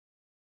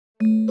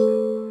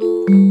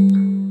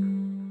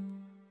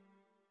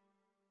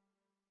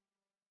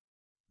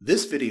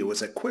This video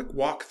is a quick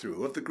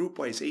walkthrough of the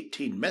GroupWise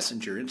 18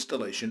 Messenger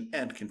installation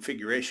and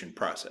configuration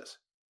process.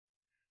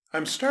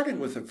 I'm starting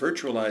with a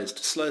virtualized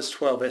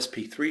SLES12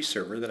 SP3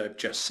 server that I've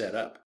just set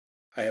up.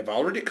 I have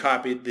already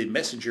copied the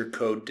Messenger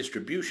code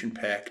distribution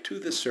pack to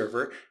the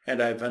server and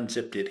I've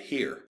unzipped it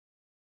here.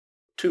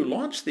 To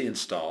launch the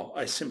install,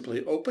 I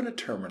simply open a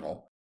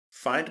terminal,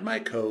 find my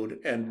code,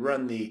 and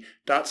run the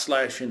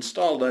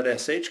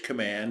 /install.sh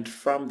command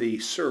from the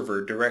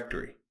server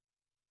directory.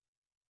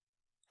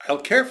 I'll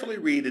carefully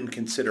read and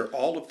consider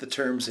all of the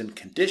terms and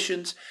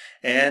conditions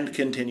and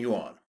continue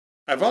on.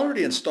 I've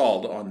already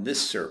installed on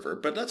this server,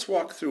 but let's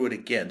walk through it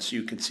again so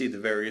you can see the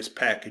various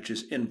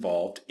packages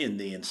involved in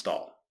the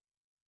install.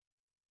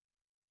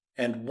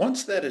 And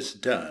once that is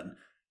done,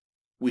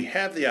 we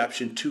have the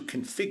option to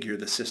configure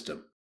the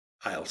system.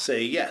 I'll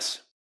say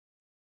yes.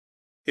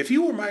 If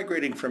you were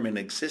migrating from an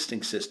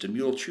existing system,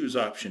 you'll choose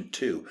option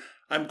 2.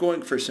 I'm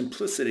going for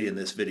simplicity in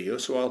this video,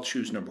 so I'll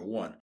choose number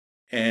 1.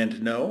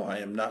 And no, I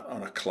am not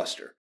on a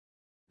cluster.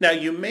 Now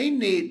you may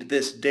need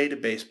this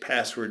database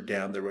password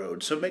down the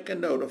road, so make a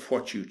note of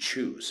what you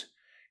choose.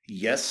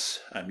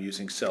 Yes, I'm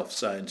using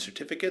self-signed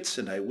certificates,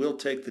 and I will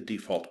take the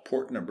default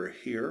port number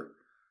here.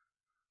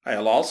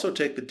 I'll also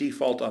take the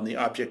default on the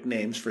object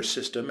names for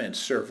system and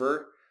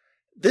server.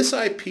 This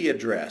IP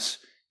address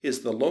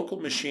is the local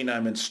machine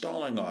I'm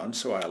installing on,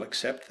 so I'll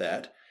accept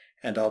that,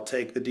 and I'll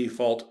take the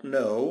default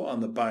no on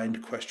the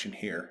bind question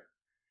here.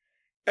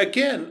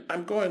 Again,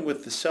 I'm going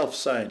with the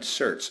self-signed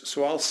certs,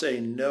 so I'll say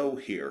no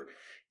here.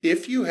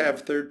 If you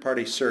have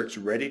third-party certs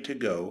ready to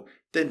go,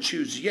 then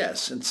choose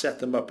yes and set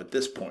them up at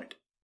this point.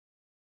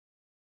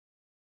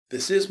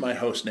 This is my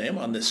host name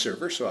on this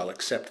server, so I'll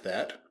accept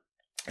that.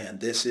 And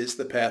this is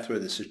the path where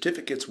the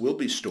certificates will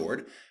be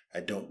stored.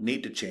 I don't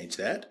need to change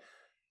that.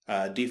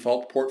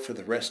 Default port for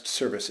the REST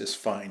service is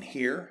fine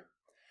here.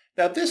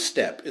 Now this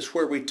step is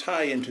where we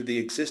tie into the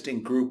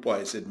existing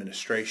GroupWise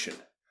administration.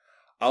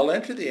 I'll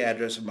enter the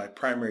address of my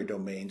primary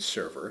domain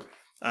server.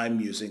 I'm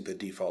using the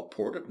default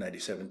port of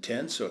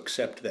 9710, so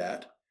accept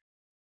that.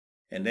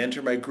 And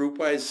enter my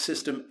GroupWise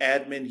system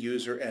admin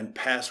user and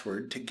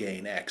password to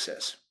gain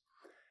access.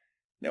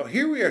 Now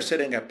here we are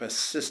setting up a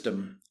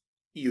system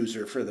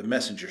user for the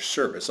Messenger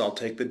service. I'll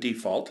take the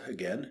default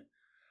again.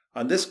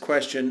 On this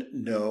question,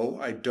 no,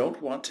 I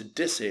don't want to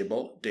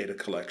disable data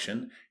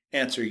collection.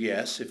 Answer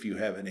yes if you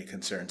have any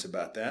concerns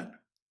about that.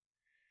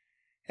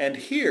 And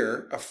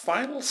here, a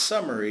final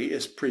summary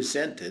is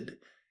presented,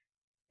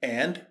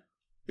 and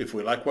if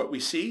we like what we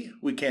see,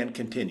 we can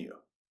continue.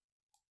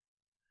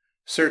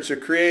 Certs are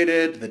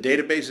created, the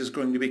database is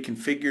going to be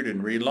configured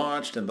and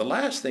relaunched, and the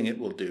last thing it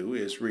will do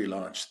is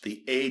relaunch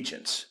the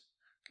agents.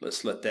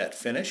 Let's let that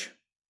finish.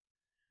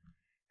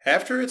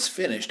 After it's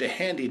finished, a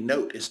handy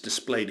note is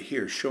displayed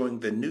here showing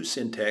the new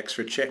syntax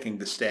for checking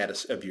the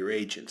status of your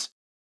agents.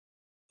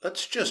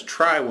 Let's just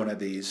try one of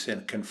these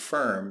and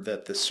confirm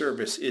that the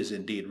service is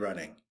indeed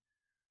running.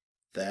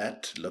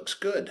 That looks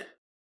good.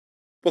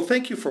 Well,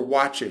 thank you for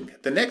watching.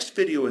 The next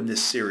video in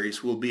this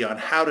series will be on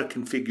how to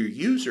configure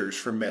users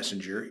for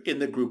Messenger in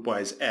the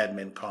GroupWise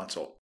admin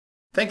console.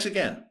 Thanks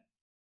again.